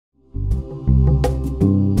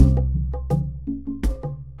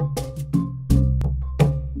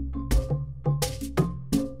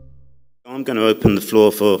I'm going to open the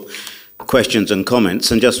floor for questions and comments,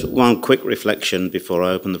 and just one quick reflection before I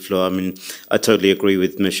open the floor. I mean, I totally agree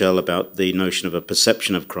with Michelle about the notion of a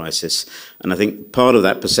perception of crisis, and I think part of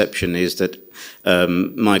that perception is that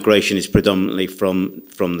migration is predominantly from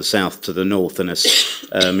the south to the north, and as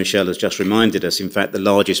Michelle has just reminded us, in fact, the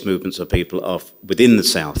largest movements of people are within the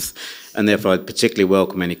south, and therefore I'd particularly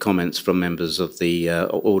welcome any comments from members of the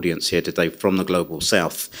audience here today from the Global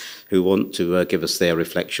South who want to give us their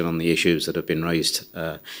reflection on the issues that have been raised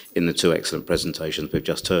in the two excellent presentations we've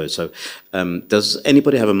just heard. So does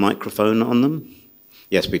anybody have a microphone on them?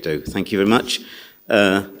 Yes, we do. Thank you very much.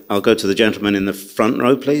 I'll go to the gentleman in the front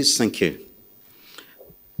row, please. Thank you.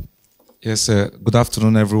 Yes, good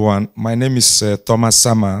afternoon, everyone. My name is Thomas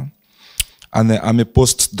Sama, and I'm a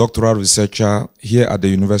postdoctoral researcher here at the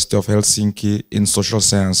University of Helsinki in social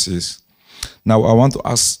sciences. Now, I want to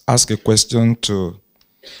ask a question to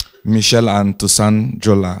Michelle and to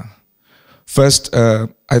Sanjola. First,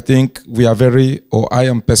 I think we are I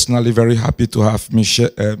am personally very happy to have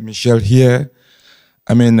Michelle here.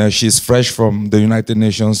 I mean, she's fresh from the United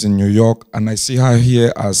Nations in New York, and I see her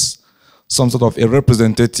here as some sort of a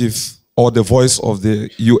representative or the voice of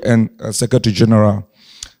the UN Secretary General.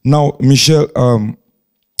 Now, Michelle,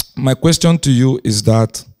 my question to you is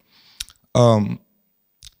that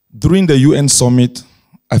during the UN summit,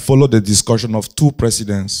 I followed the discussion of two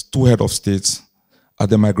presidents, two head of states at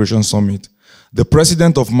the migration summit. The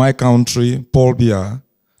president of my country, Paul Biya,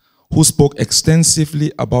 who spoke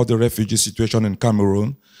extensively about the refugee situation in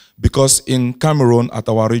Cameroon, because in Cameroon, at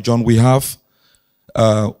our region, we have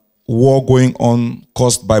war going on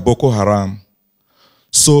caused by Boko Haram.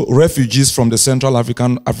 So refugees from the Central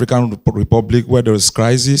African Republic, where there is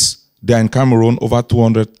crisis, they are in Cameroon, over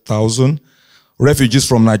 200,000. Refugees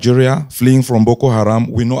from Nigeria fleeing from Boko Haram,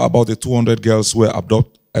 we know about the 200 girls who were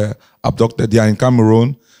abducted. They are in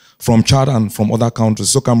Cameroon, from Chad and from other countries.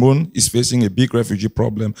 So Cameroon is facing a big refugee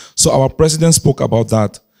problem. So our president spoke about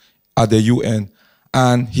that at the UN,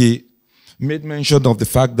 and he made mention of the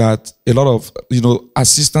fact that a lot of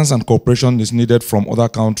assistance and cooperation is needed from other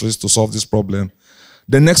countries to solve this problem.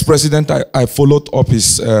 The next president I followed up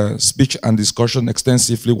his speech and discussion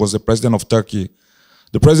extensively was the president of Turkey.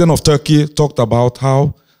 The president of Turkey talked about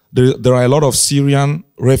how there are a lot of Syrian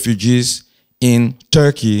refugees in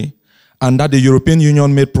Turkey, and that the European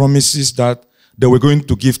Union made promises that they were going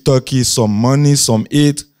to give Turkey some money, some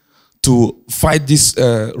aid to fight this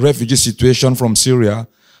refugee situation from Syria,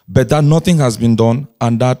 but that nothing has been done,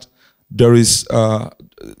 and that there is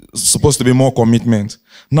supposed to be more commitment.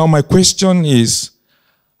 Now, my question is,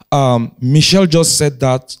 Michelle just said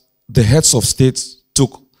that the heads of states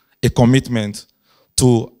took a commitment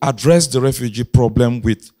to address the refugee problem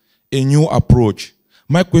with a new approach.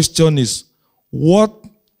 My question is, what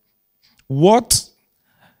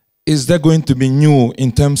is there going to be new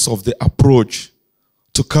in terms of the approach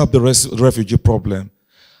to curb the refugee problem?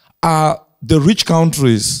 Are the rich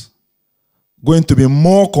countries going to be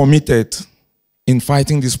more committed in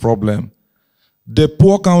fighting this problem? The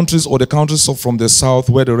poor countries or the countries from the south,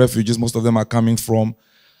 where the refugees, most of them are coming from,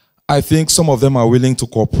 I think some of them are willing to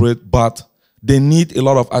cooperate, but they need a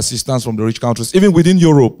lot of assistance from the rich countries. Even within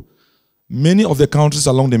Europe, many of the countries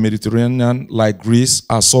along the Mediterranean, like Greece,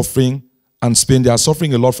 are suffering, and Spain, they are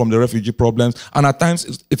suffering a lot from the refugee problems. And at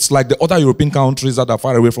times, it's like the other European countries that are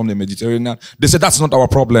far away from the Mediterranean, they say, that's not our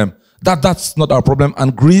problem. That's not our problem.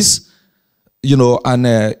 And Greece, and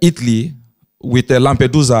Italy, with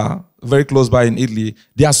Lampedusa, very close by in Italy,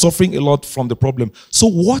 they are suffering a lot from the problem. So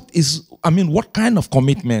what kind of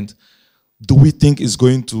commitment do we think is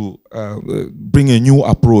going to bring a new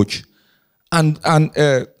approach? And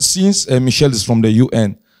since Michelle is from the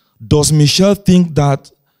UN, does Michelle think that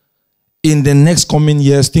in the next coming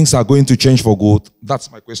years, things are going to change for good?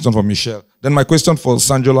 That's my question for Michelle. Then my question for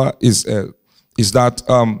Sanjola is that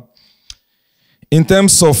in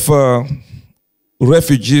terms of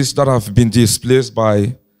refugees that have been displaced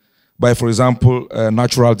by for example,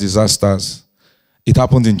 natural disasters, it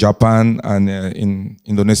happened in Japan and in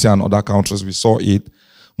Indonesia and other countries, we saw it.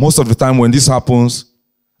 Most of the time when this happens,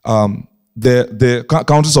 the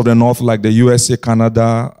countries of the north, like the USA,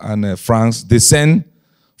 Canada, and France, they send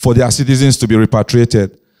for their citizens to be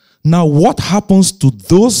repatriated. Now, what happens to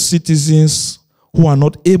those citizens who are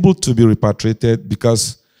not able to be repatriated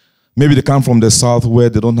because maybe they come from the south where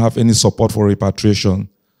they don't have any support for repatriation?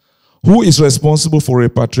 Who is responsible for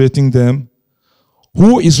repatriating them?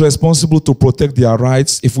 Who is responsible to protect their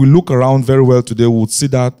rights? If we look around very well today, we would see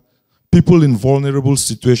that people in vulnerable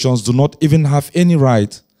situations do not even have any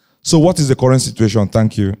right. So what is the current situation?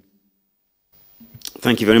 Thank you.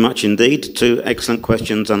 Thank you very much indeed. Two excellent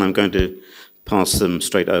questions, and I'm going to pass them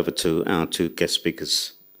straight over to our two guest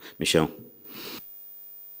speakers. Michelle.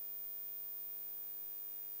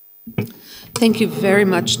 Thank you very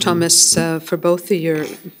much, Thomas, for both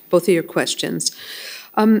of your questions.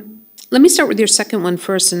 Let me start with your second one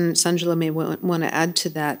first, and Sanjula may want to add to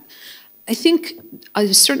that. I think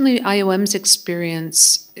certainly IOM's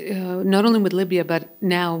experience, not only with Libya but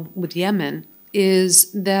now with Yemen,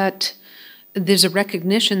 is that there's a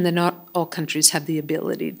recognition that not all countries have the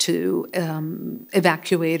ability to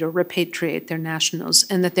evacuate or repatriate their nationals,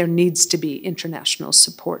 and that there needs to be international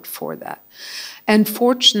support for that. And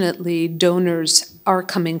fortunately, donors are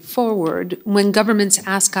coming forward. When governments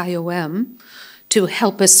ask IOM to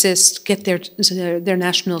help assist get their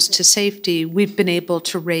nationals to safety, we've been able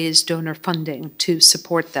to raise donor funding to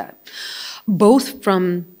support that, both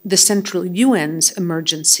from the Central UN's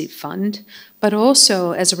Emergency Fund, but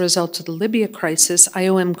also as a result of the Libya crisis,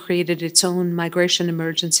 IOM created its own migration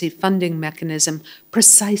emergency funding mechanism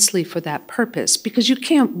precisely for that purpose, because you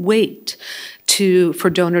can't wait for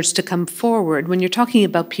donors to come forward. When you're talking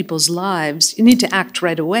about people's lives, you need to act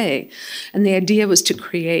right away. And the idea was to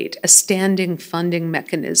create a standing funding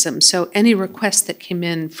mechanism, so any request that came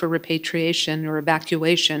in for repatriation or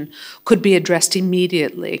evacuation could be addressed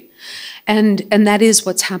immediately. And that is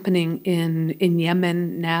what's happening in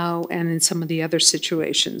Yemen now and in some of the other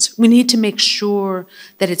situations. We need to make sure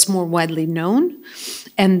that it's more widely known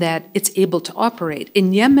and that it's able to operate.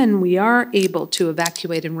 In Yemen, we are able to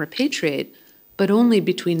evacuate and repatriate, but only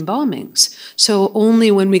between bombings. So only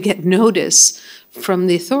when we get notice from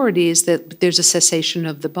the authorities that there's a cessation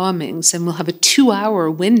of the bombings, and we'll have a 2-hour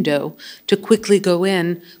window to quickly go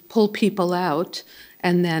in, pull people out,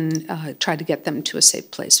 and then try to get them to a safe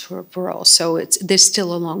place for all. So there's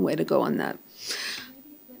still a long way to go on that.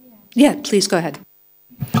 Yeah, please go ahead.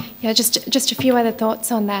 Yeah, just a few other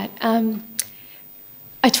thoughts on that.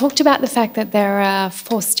 I talked about the fact that there are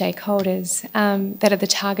 4 stakeholders that are the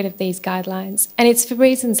target of these guidelines. And it's for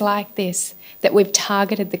reasons like this that we've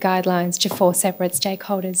targeted the guidelines to 4 separate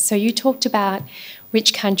stakeholders. So you talked about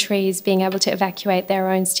rich countries being able to evacuate their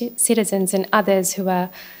own citizens, and others who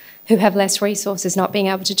have less resources not being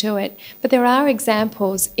able to do it. But there are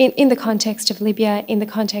examples in the context of Libya, in the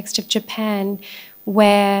context of Japan,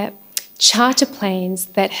 where charter planes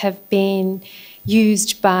that have been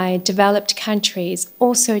used by developed countries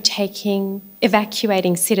also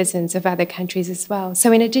evacuating citizens of other countries as well.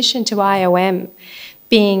 So in addition to IOM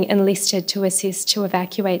being enlisted to assist to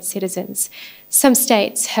evacuate citizens, some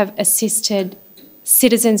states have assisted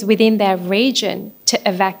citizens within their region to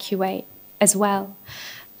evacuate as well.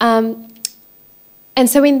 And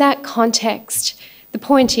so in that context, the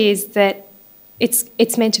point is that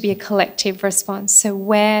it's meant to be a collective response. So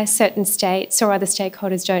where certain states or other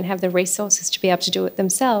stakeholders don't have the resources to be able to do it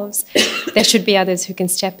themselves, there should be others who can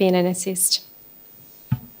step in and assist.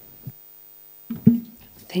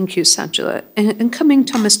 Thank you, Sanjula. And coming,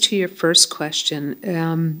 Thomas, to your first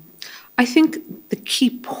question, I think the key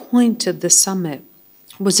point of the summit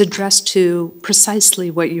was addressed to precisely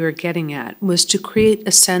what you were getting at, was to create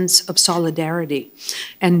a sense of solidarity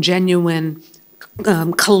and genuine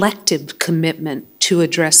collective commitment to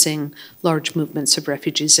addressing large movements of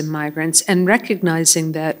refugees and migrants, and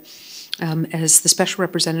recognizing that, as the Special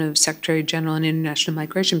Representative, Secretary General on International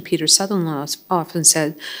Migration, Peter Sutherland, often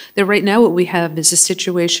said, that right now what we have is a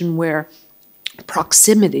situation where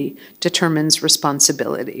proximity determines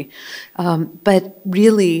responsibility. But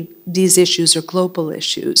really, these issues are global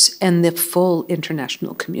issues, and the full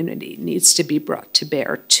international community needs to be brought to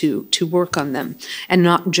bear to work on them, and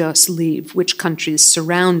not just leave which countries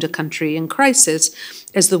surround a country in crisis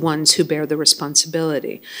as the ones who bear the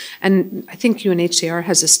responsibility. And I think UNHCR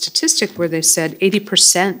has a statistic where they said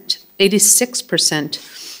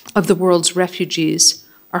 86% of the world's refugees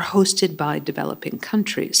are hosted by developing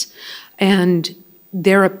countries. And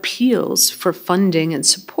their appeals for funding and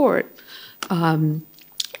support, and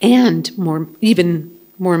even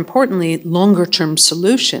more importantly, longer-term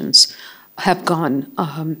solutions have gone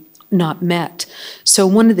not met. So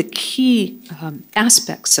one of the key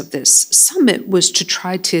aspects of this summit was to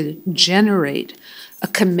try to generate a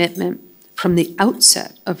commitment from the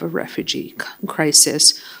outset of a refugee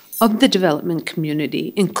crisis of the development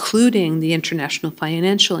community, including the international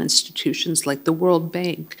financial institutions like the World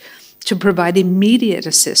Bank, to provide immediate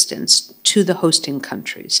assistance to the hosting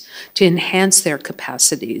countries, to enhance their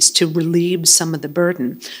capacities, to relieve some of the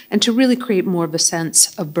burden, and to really create more of a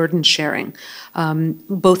sense of burden sharing,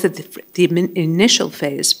 both at the initial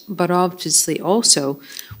phase, but obviously also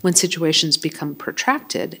when situations become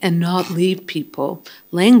protracted, and not leave people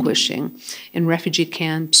languishing in refugee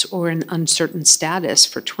camps or in uncertain status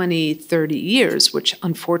for 20, 30 years, which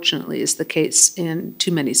unfortunately is the case in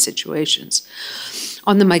too many situations.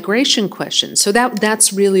 On the migration question, so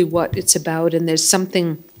that's really what it's about, and there's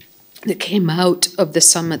something that came out of the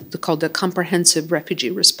summit called the Comprehensive Refugee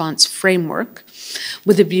Response Framework,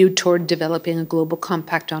 with a view toward developing a global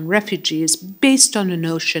compact on refugees based on a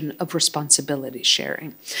notion of responsibility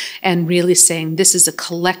sharing, and really saying this is a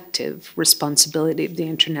collective responsibility of the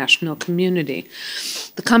international community.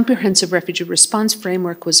 The Comprehensive Refugee Response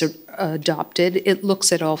Framework was adopted. It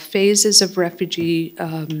looks at all phases of refugee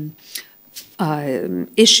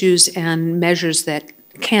issues and measures that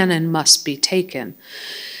can and must be taken.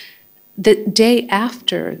 The day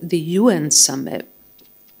after the UN summit,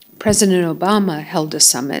 President Obama held a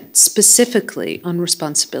summit specifically on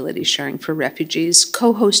responsibility sharing for refugees,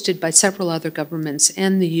 co-hosted by several other governments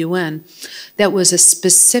and the UN, that was a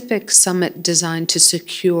specific summit designed to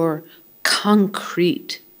secure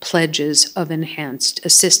concrete pledges of enhanced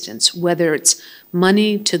assistance, whether it's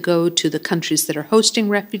money to go to the countries that are hosting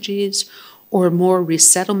refugees, or more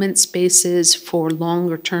resettlement spaces for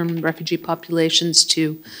longer-term refugee populations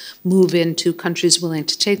to move into countries willing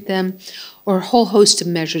to take them, or a whole host of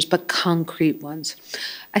measures, but concrete ones.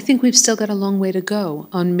 I think we've still got a long way to go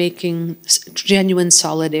on making genuine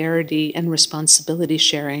solidarity and responsibility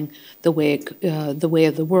sharing the way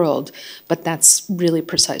of the world, but that's really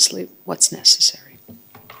precisely what's necessary.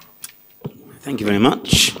 Thank you very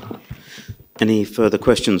much. Any further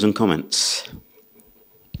questions and comments?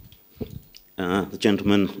 The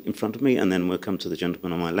gentleman in front of me, and then we'll come to the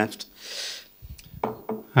gentleman on my left.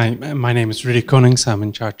 Hi, my name is Rudy Konings. I'm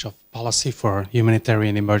in charge of policy for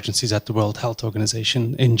humanitarian emergencies at the World Health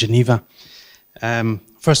Organization in Geneva.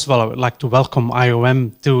 First of all, I would like to welcome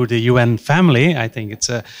IOM to the UN family. I think it's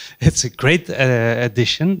a great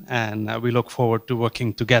addition, and we look forward to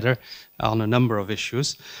working together on a number of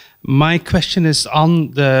issues. My question is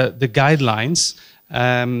on the guidelines,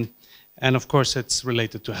 and of course it's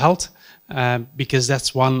related to health. Because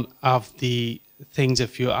that's one of the things,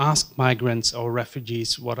 if you ask migrants or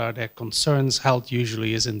refugees what are their concerns, health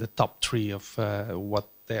usually is in the top 3 of what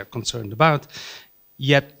they're concerned about.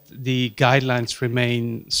 Yet the guidelines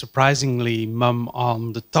remain surprisingly mum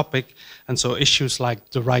on the topic, and so issues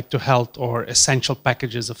like the right to health or essential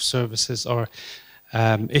packages of services or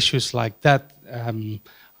issues like that,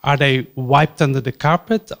 are they wiped under the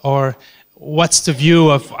carpet, or what's the view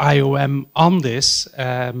of IOM on this,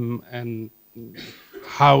 and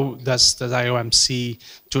how does the IOM see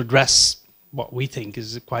to address what we think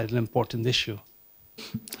is quite an important issue?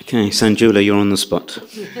 Okay, Sanjula, you're on the spot.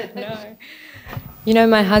 No. You know,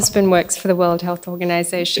 my husband works for the World Health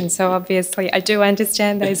Organization, so obviously I do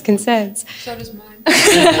understand those concerns. So does mine.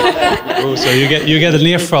 Oh, so you get an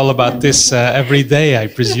earful about this every day, I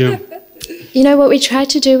presume. You know, what we try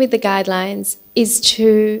to do with the guidelines is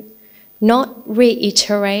to not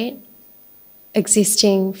reiterate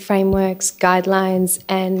existing frameworks, guidelines,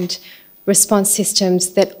 and response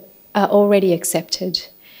systems that are already accepted,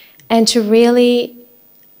 and to really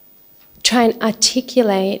try and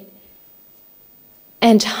articulate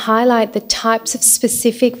and highlight the types of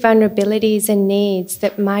specific vulnerabilities and needs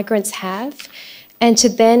that migrants have, and to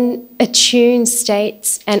then attune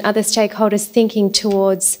states and other stakeholders' thinking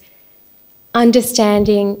towards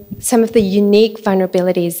understanding some of the unique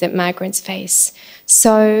vulnerabilities that migrants face.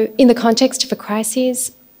 So in the context of a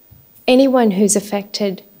crisis, anyone who's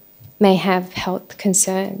affected may have health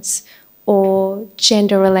concerns or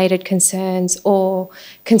gender-related concerns or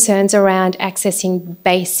concerns around accessing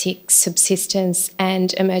basic subsistence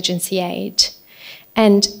and emergency aid.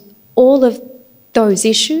 And all of those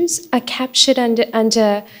issues are captured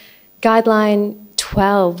under Guideline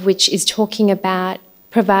 12, which is talking about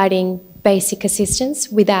providing basic assistance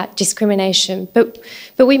without discrimination. But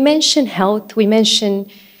we mention health, we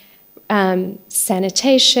mention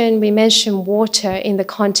sanitation, we mention water in the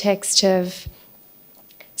context of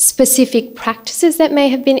specific practices that may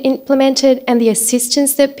have been implemented, and the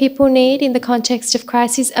assistance that people need in the context of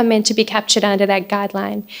crises are meant to be captured under that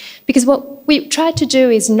guideline. Because what we try to do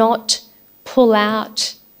is not pull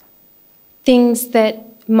out things that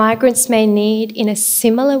migrants may need in a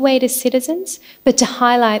similar way to citizens, but to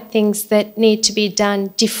highlight things that need to be done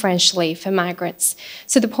differentially for migrants.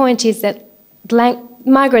 So the point is that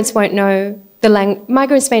migrants may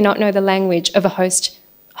not know the language of a host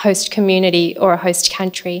host community or a host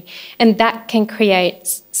country. And that can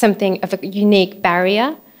create something of a unique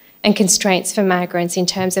barrier and constraints for migrants in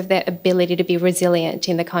terms of their ability to be resilient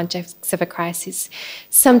in the context of a crisis.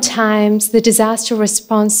 Sometimes the disaster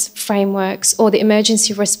response frameworks or the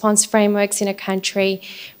emergency response frameworks in a country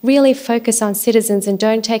really focus on citizens and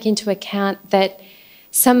don't take into account that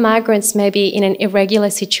some migrants may be in an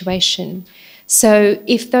irregular situation. So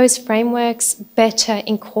if those frameworks better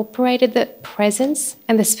incorporated the presence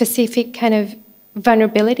and the specific kind of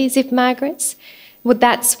vulnerabilities of migrants, well,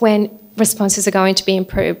 that's when responses are going to be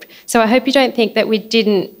improved. So I hope you don't think that we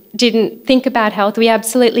didn't think about health. We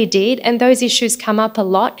absolutely did, and those issues come up a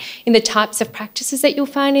lot in the types of practices that you'll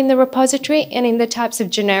find in the repository and in the types of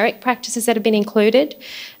generic practices that have been included.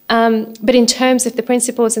 But in terms of the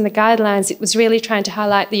principles and the guidelines, it was really trying to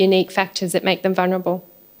highlight the unique factors that make them vulnerable.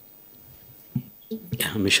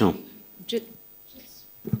 Yeah, Michelle.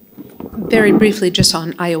 Very briefly, just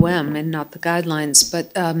on IOM and not the guidelines,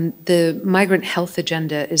 but the migrant health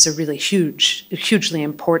agenda is a really hugely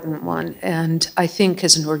important one. And I think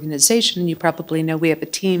as an organization, you probably know we have a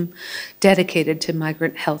team dedicated to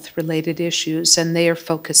migrant health-related issues, and they are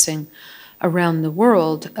focusing around the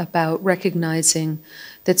world about recognizing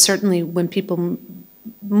that certainly when people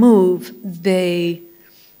move, they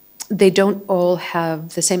don't all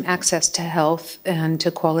have the same access to health and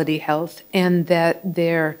to quality health, and that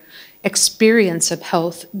their experience of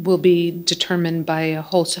health will be determined by a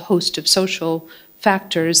whole host of social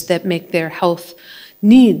factors that make their health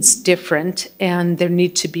needs different, and there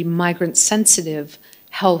need to be migrant-sensitive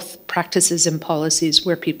health practices and policies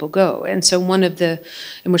where people go. And so and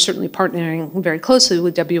we're certainly partnering very closely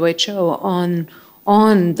with WHO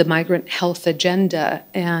on the migrant health agenda,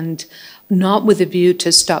 and not with a view to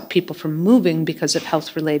stop people from moving because of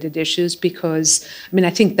health-related issues, because, I mean, I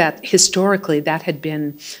think that historically that had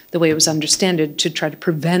been the way it was understood, to try to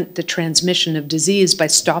prevent the transmission of disease by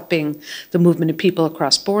stopping the movement of people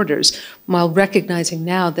across borders, while recognizing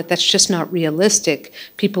now that that's just not realistic.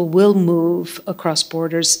 People will move across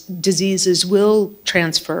borders, diseases will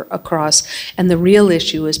transfer across, and the real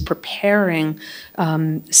issue is preparing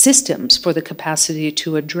systems for the capacity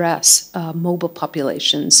to address mobile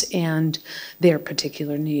populations and their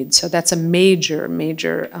particular needs. So that's a major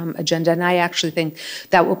agenda, and I actually think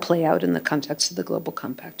that will play out in the context of the Global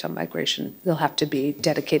Compact on Migration. There'll have to be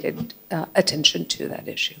dedicated attention to that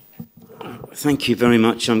issue. Thank you very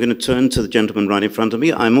much. I'm going to turn to the gentleman right in front of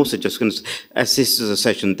me. I'm also just going to, as this is a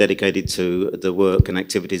session dedicated to the work and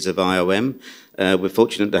activities of IOM, we're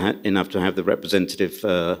fortunate enough to have the representative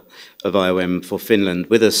of IOM for Finland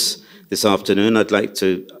with us this afternoon. I'd like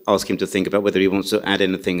to ask him to think about whether he wants to add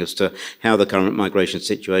anything as to how the current migration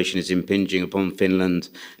situation is impinging upon Finland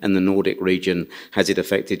and the Nordic region. Has it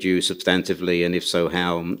affected you substantively, and if so,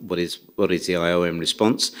 how? What is the IOM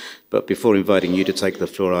response? But before inviting you to take the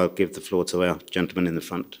floor, I'll give the floor to our gentleman in the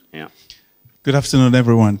front. Yeah. Good afternoon,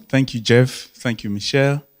 everyone. Thank you, Jeff. Thank you,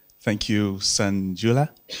 Michelle. Thank you, Sanjula.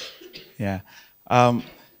 Yeah.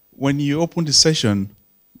 When you opened the session,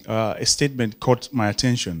 a statement caught my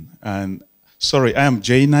attention. And sorry, I am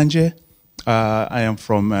Jay Nanje. I am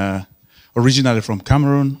originally from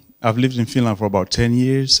Cameroon. I've lived in Finland for about 10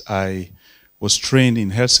 years. I was trained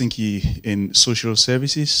in Helsinki in social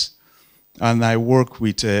services, and I work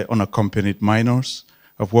with unaccompanied minors.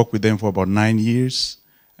 I've worked with them for about 9 years,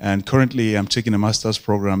 and currently I'm taking a master's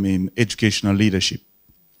program in educational leadership.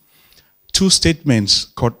 Two statements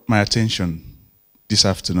caught my attention this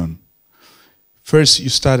afternoon. First, you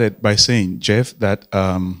started by saying, Jeff, that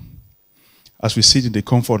as we sit in the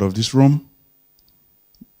comfort of this room,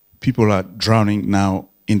 people are drowning now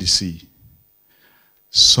in the sea.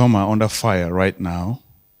 Some are under fire right now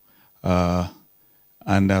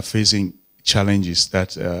and are facing challenges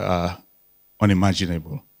that are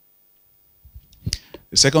unimaginable.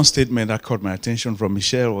 The second statement that caught my attention from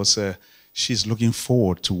Michelle was she's looking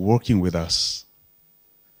forward to working with us.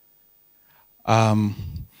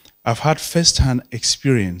 I've had first-hand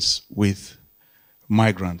experience with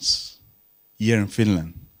migrants here in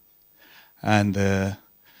Finland. And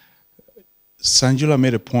Sanjula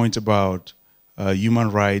made a point about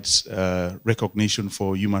human rights, recognition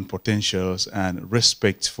for human potentials, and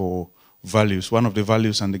respect for values. One of the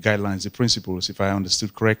values and the guidelines, the principles, if I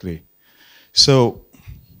understood correctly. So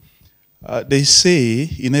they say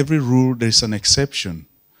in every rule there's an exception.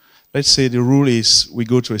 Let's say the rule is we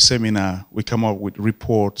go to a seminar, we come up with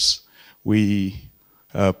reports, we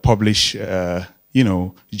publish,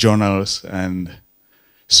 journals and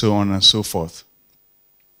so on and so forth.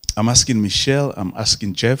 I'm asking Michelle, I'm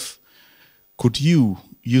asking Jeff, could you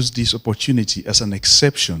use this opportunity as an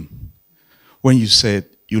exception when you said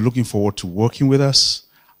you're looking forward to working with us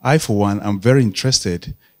I, for one, am very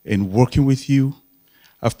interested in working with you.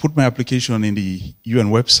 I've put my application in the UN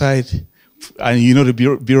website, and you know the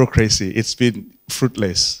bureaucracy, it's been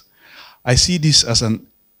fruitless. I see this as an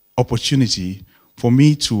opportunity for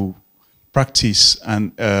me to practice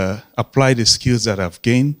and apply the skills that I've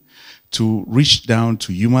gained to reach down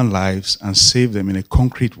to human lives and save them in a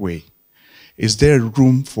concrete way. Is there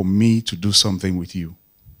room for me to do something with you?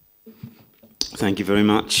 Thank you very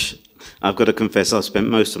much. I've got to confess, I've spent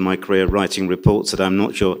most of my career writing reports that I'm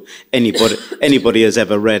not sure anybody has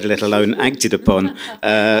ever read, let alone acted upon.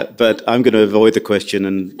 But I'm going to avoid the question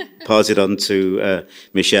and pass it on to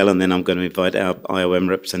Michelle, and then I'm going to invite our IOM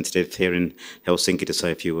representative here in Helsinki to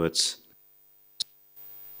say a few words.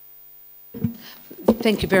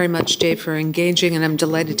 Thank you very much, Jay, for engaging, and I'm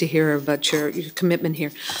delighted to hear about your commitment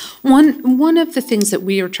here. One of the things that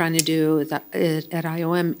we are trying to do at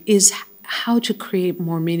IOM is how to create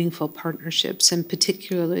more meaningful partnerships, and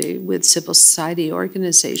particularly with civil society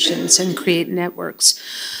organizations, and create networks.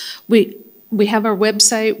 We have our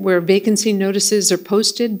website where vacancy notices are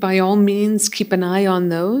posted. By all means, keep an eye on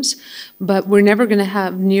those, but we're never going to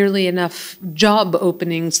have nearly enough job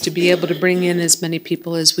openings to be able to bring in as many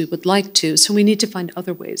people as we would like to, so we need to find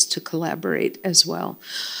other ways to collaborate as well.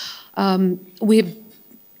 We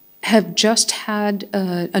have just had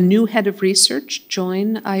a new head of research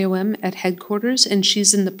join IOM at headquarters, and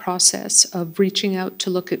she's in the process of reaching out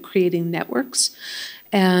to look at creating networks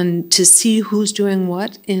and to see who's doing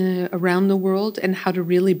what around the world and how to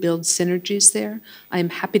really build synergies there. I'm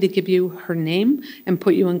happy to give you her name and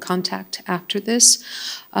put you in contact after this.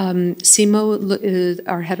 Simo,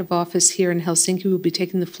 our head of office here in Helsinki, will be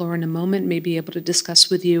taking the floor in a moment, may be able to discuss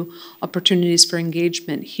with you opportunities for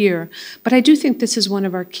engagement here. But I do think this is one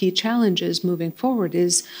of our key challenges moving forward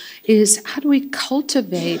is how do we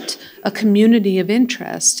cultivate a community of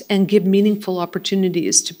interest and give meaningful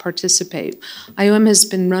opportunities to participate. IOM has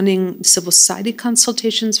been running civil society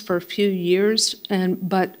consultations for a few years,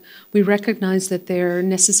 but we recognize that they're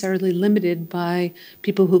necessarily limited by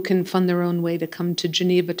people who can fund their own way to come to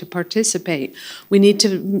Geneva to participate. We need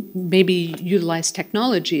to maybe utilize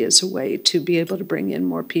technology as a way to be able to bring in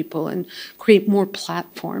more people and create more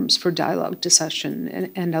platforms for dialogue, discussion,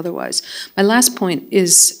 and otherwise. My last point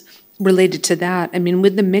is related to that. I mean,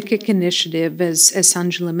 with the MICIC initiative, as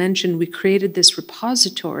Sanjula mentioned, we created this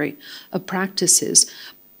repository of practices.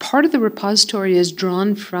 Part of the repository is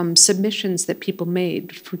drawn from submissions that people made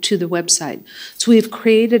to the website. So we've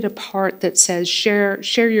created a part that says share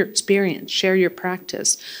your experience, share your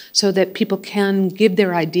practice, so that people can give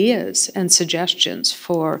their ideas and suggestions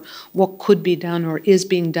for what could be done or is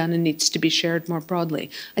being done and needs to be shared more broadly.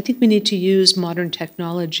 I think we need to use modern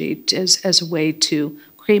technology as a way to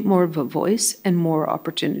create more of a voice and more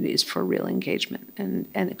opportunities for real engagement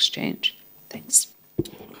and exchange. Thanks.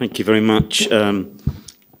 Thank you very much.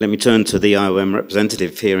 Let me turn to the IOM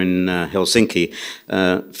representative here in Helsinki.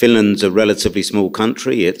 Finland's a relatively small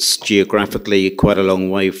country. It's geographically quite a long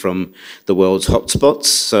way from the world's hotspots.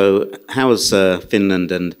 So how has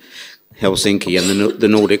Finland and Helsinki and the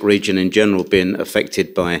Nordic region in general been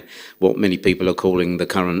affected by what many people are calling the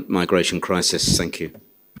current migration crisis? Thank you.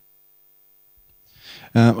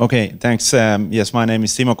 Okay, thanks. Yes, my name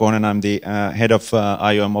is Simo Kohnen. I'm the head of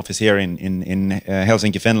IOM office here in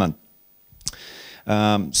Helsinki, Finland.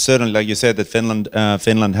 Certainly, like you said, that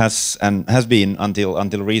Finland has been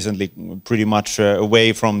until recently pretty much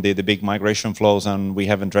away from the big migration flows, and we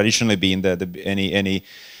haven't traditionally been any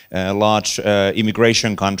large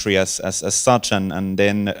immigration country as such. And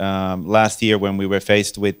then last year, when we were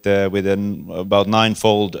faced with an about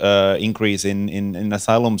ninefold increase in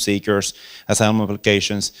asylum seekers, asylum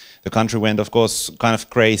applications, the country went, of course, kind of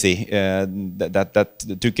crazy.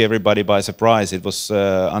 That took everybody by surprise. It was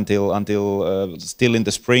until still in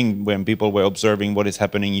the spring, when people were observing what is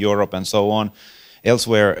happening in Europe and so on,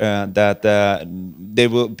 elsewhere, that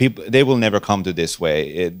they will never come to this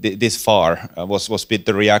way. This far was bit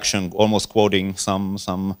the reaction, almost quoting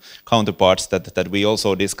some counterparts that we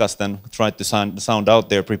also discussed and tried to sound out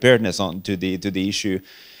their preparedness on to the issue.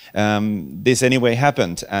 This anyway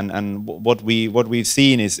happened, and what we've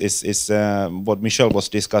seen is what Michelle was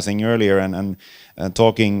discussing earlier, and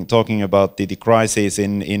talking about the crisis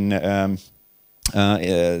in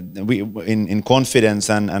confidence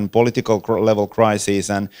and political level crises,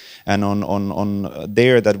 and on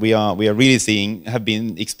there that we are really have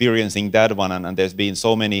been experiencing that one, and there's been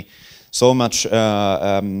so many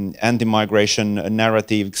anti-migration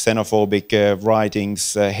narrative, xenophobic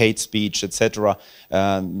writings, hate speech, etc.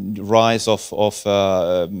 Rise of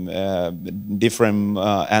different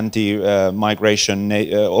anti-migration,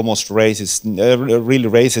 almost racist, really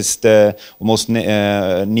racist, almost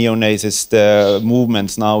neo-Nazist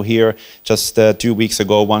movements now here. Just 2 weeks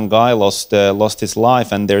ago, one guy lost his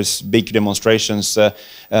life, and there's big demonstrations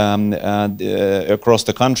across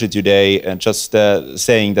the country today, just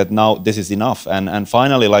saying that now this is enough. And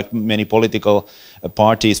finally, like many political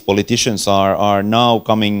parties, politicians are now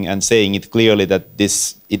coming and saying it clearly that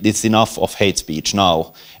it's enough of hate speech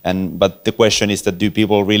now. But the question is that do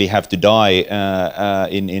people really have to die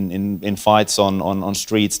in fights on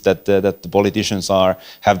streets that the politicians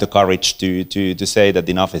have the courage to say that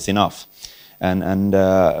enough is enough? And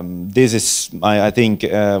this is, I think,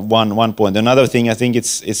 one point. Another thing, I think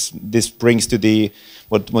this brings to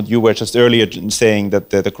what you were just earlier saying,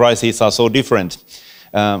 that the crises are so different.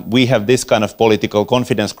 We have this kind of political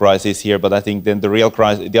confidence crisis here, but I think then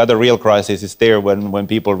the other real crisis is there when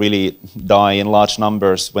people really die in large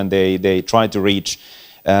numbers, when they try to reach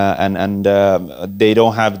and they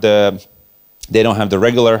don't have the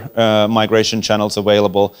regular migration channels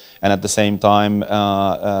available, and at the same time,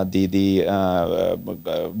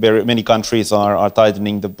 very many countries are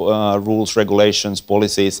tightening the rules, regulations,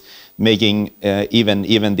 policies, making even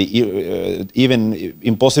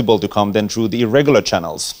impossible to come then through the irregular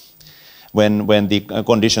channels. When the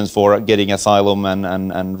conditions for getting asylum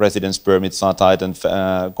and residence permits are tightened,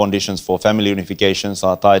 conditions for family unifications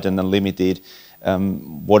are tightened and limited,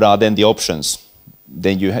 what are then the options?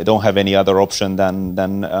 Then you don't have any other option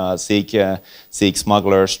than seek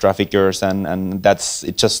smugglers, traffickers, and it's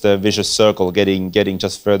just a vicious circle, getting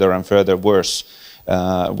just further and further worse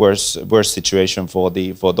situation for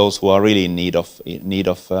those who are really in need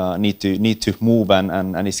to move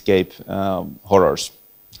and escape horrors.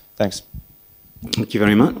 Thanks. Thank you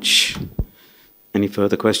very much. Any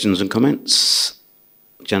further questions and comments?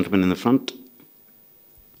 Gentleman in the front.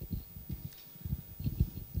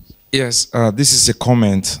 Yes, this is a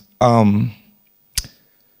comment.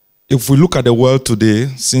 If we look at the world today,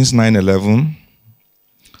 since 9/11,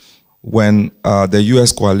 when the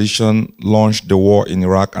US coalition launched the war in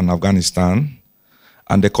Iraq and Afghanistan,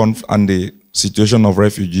 and the situation of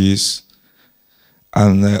refugees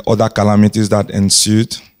and other calamities that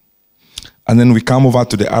ensued, and then we come over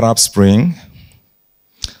to the Arab Spring,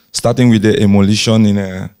 starting with the demolition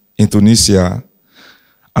in Tunisia,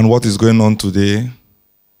 and what is going on today.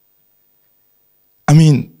 I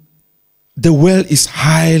mean, the world is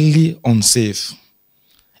highly unsafe.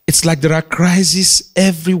 It's like there are crises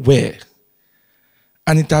everywhere.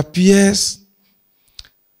 And it appears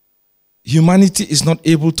humanity is not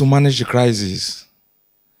able to manage the crisis.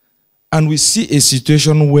 And we see a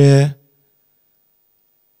situation where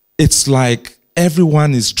it's like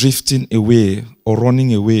everyone is drifting away or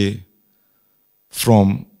running away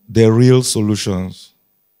from the real solutions.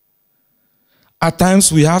 At times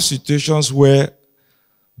we have situations where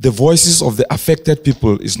the voices of the affected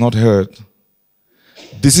people is not heard.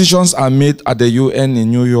 Decisions are made at the UN in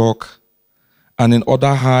New York and in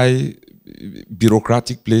other high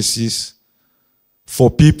bureaucratic places for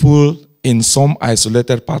people in some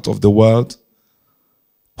isolated part of the world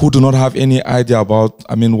who do not have any idea about,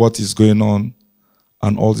 what is going on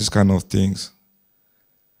and all these kind of things.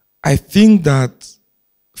 I think that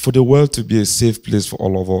for the world to be a safe place for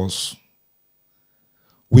all of us,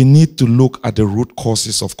 we need to look at the root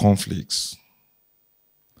causes of conflicts.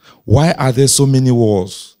 Why are there so many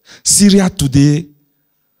wars? Syria today,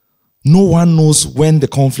 no one knows when the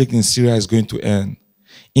conflict in Syria is going to end.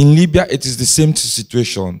 In Libya, it is the same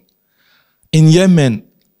situation. In Yemen,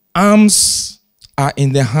 arms are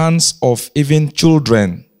in the hands of even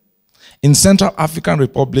children. In Central African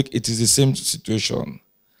Republic, it is the same situation.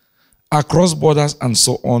 Across borders and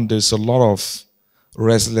so on, there's a lot of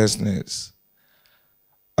restlessness.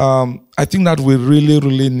 I think that we really,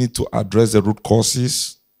 really need to address the root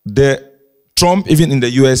causes. Trump, even in the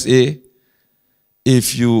USA,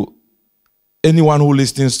 anyone who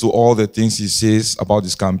listens to all the things he says about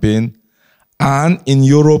his campaign, and in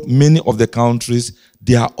Europe, many of the countries,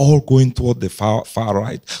 they are all going toward the far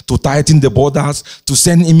right, to tighten the borders, to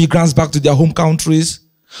send immigrants back to their home countries,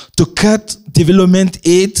 to cut development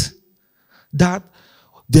aid, that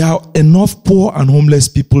there are enough poor and homeless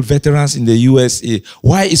people, veterans in the USA.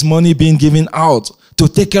 Why is money being given out to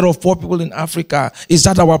take care of poor people in Africa? Is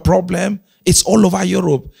that our problem? It's all over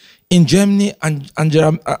Europe. In Germany,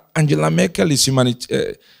 Angela Merkel is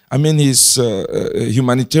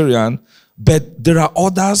humanitarian, but there are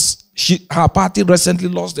others. Her party recently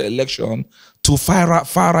lost the election to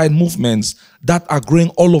far-right movements that are growing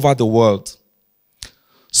all over the world.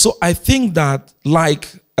 So I think that, like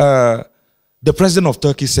the president of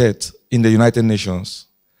Turkey said in the United Nations,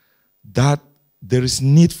 that there is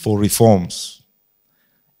need for reforms,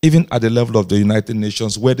 even at the level of the United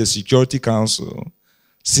Nations, where the Security Council,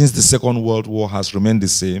 since the Second World War, has remained the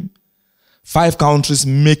same. 5 countries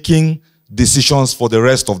making decisions for the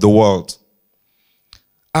rest of the world.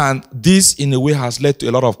 And this, in a way, has led to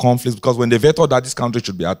a lot of conflicts, because when they veto that this country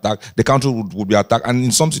should be attacked, the country would be attacked. And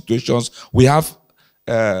in some situations, we have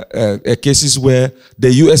cases where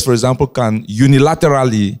the US, for example, can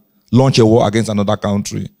unilaterally launch a war against another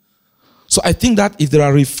country. So I think that if there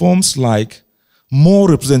are reforms like more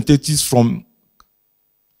representatives from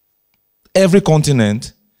every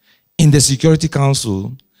continent in the Security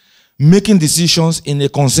Council, making decisions in a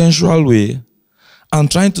consensual way, and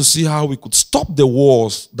trying to see how we could stop the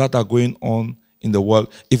wars that are going on in the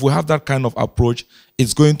world. If we have that kind of approach,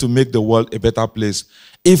 it's going to make the world a better place.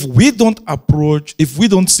 If we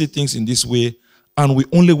don't see things in this way, and we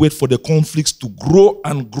only wait for the conflicts to grow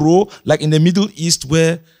and grow, like in the Middle East,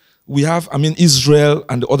 where we have, Israel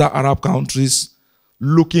and the other Arab countries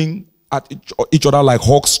looking at each other like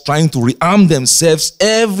hawks, trying to rearm themselves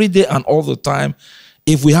every day and all the time.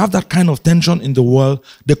 If we have that kind of tension in the world,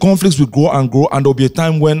 the conflicts will grow, and there'll be a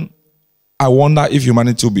time when I wonder if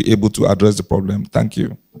humanity will be able to address the problem. Thank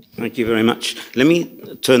you. Thank you very much. Let me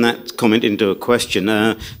turn that comment into a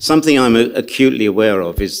question. Something I'm acutely aware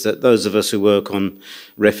of is that those of us who work on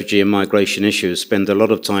refugee and migration issues spend a lot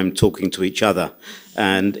of time talking to each other.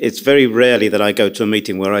 And it's very rarely that I go to a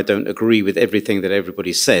meeting where I don't agree with everything that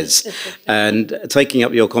everybody says. And taking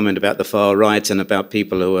up your comment about the far right and about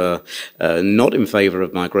people who are not in favour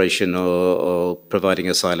of migration or providing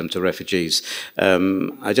asylum to refugees,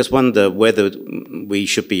 I just wonder whether we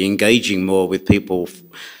should be engaging more with people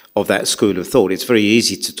of that school of thought. It's very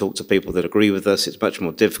easy to talk to people that agree with us. It's much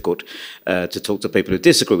more difficult to talk to people who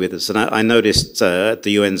disagree with us. And I noticed at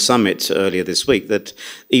the UN summit earlier this week that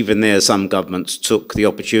even there some governments took the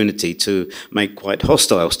opportunity to make quite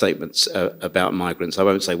hostile statements about migrants. I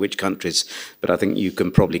won't say which countries, but I think you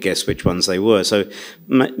can probably guess which ones they were. So,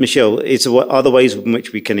 Michelle, are there ways in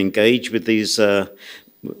which we can engage with these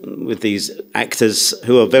actors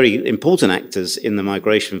who are very important actors in the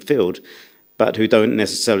migration field, but who don't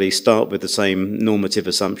necessarily start with the same normative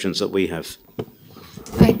assumptions that we have?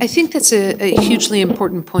 I think that's a hugely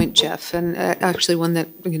important point, Jeff, and actually one that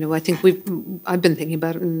I think I've been thinking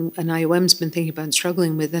about, and IOM's been thinking about and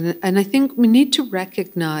struggling with, and I think we need to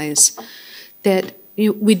recognize that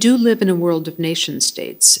we do live in a world of nation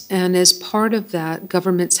states, and as part of that,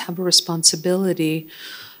 governments have a responsibility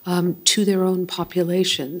to their own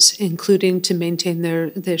populations, including to maintain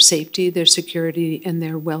their safety, their security, and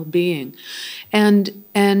their well-being. And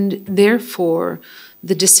therefore,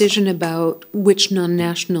 the decision about which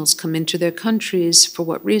non-nationals come into their countries, for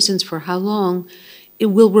what reasons, for how long, it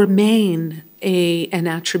will remain an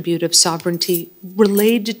attribute of sovereignty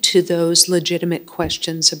related to those legitimate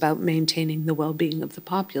questions about maintaining the well-being of the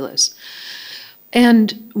populace.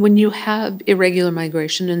 And when you have irregular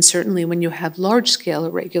migration, and certainly when you have large-scale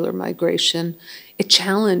irregular migration, it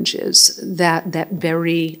challenges that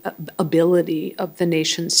very ability of the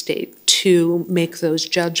nation-state to make those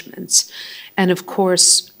judgments. And of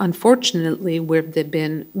course, unfortunately, where there have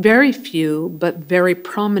been very few but very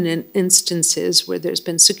prominent instances where there's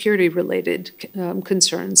been security-related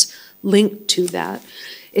concerns linked to that,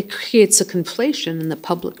 it creates a conflation in the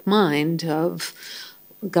public mind of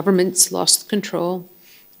governments lost control,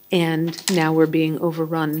 and now we're being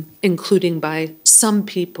overrun, including by some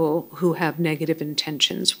people who have negative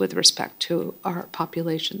intentions with respect to our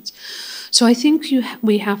populations. So I think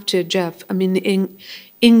we have to, Jeff,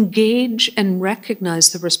 engage and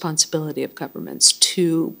recognize the responsibility of governments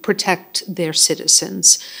to protect their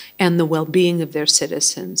citizens and the well-being of their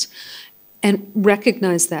citizens, and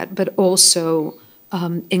recognize that, but also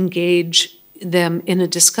engage them in a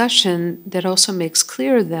discussion that also makes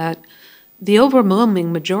clear that the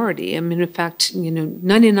overwhelming majority, in fact,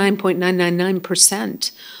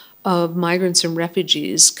 99.999% of migrants and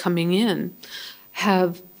refugees coming in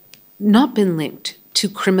have not been linked to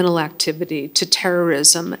criminal activity, to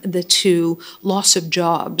terrorism, to loss of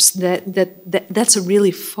jobs. That's a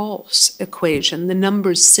really false equation. The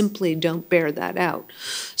numbers simply don't bear that out.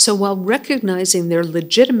 So while recognizing their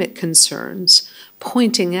legitimate concerns,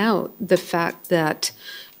 pointing out the fact that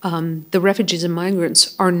the refugees and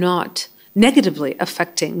migrants are not negatively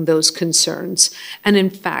affecting those concerns, and in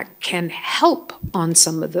fact can help on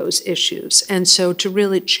some of those issues. And so to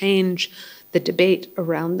really change the debate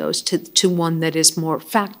around those to one that is more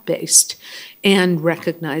fact-based and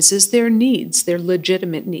recognizes their needs, their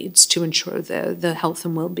legitimate needs to ensure the health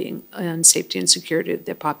and well-being and safety and security of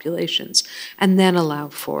their populations, and then allow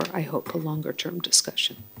for, I hope, a longer-term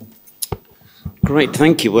discussion. Great,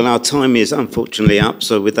 thank you. Well, our time is unfortunately up,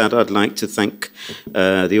 so with that I'd like to thank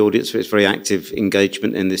the audience for its very active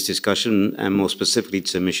engagement in this discussion, and more specifically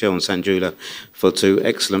to Michelle and Sanjula for two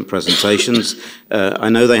excellent presentations. I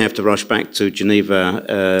know they have to rush back to Geneva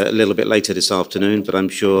a little bit later this afternoon, but I'm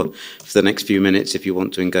sure for the next few minutes, if you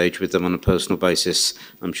want to engage with them on a personal basis,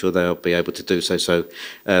 I'm sure they'll be able to do so. So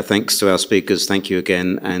thanks to our speakers, thank you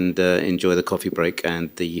again, and enjoy the coffee break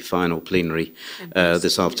and the final plenary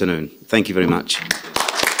this afternoon. Thank you very much.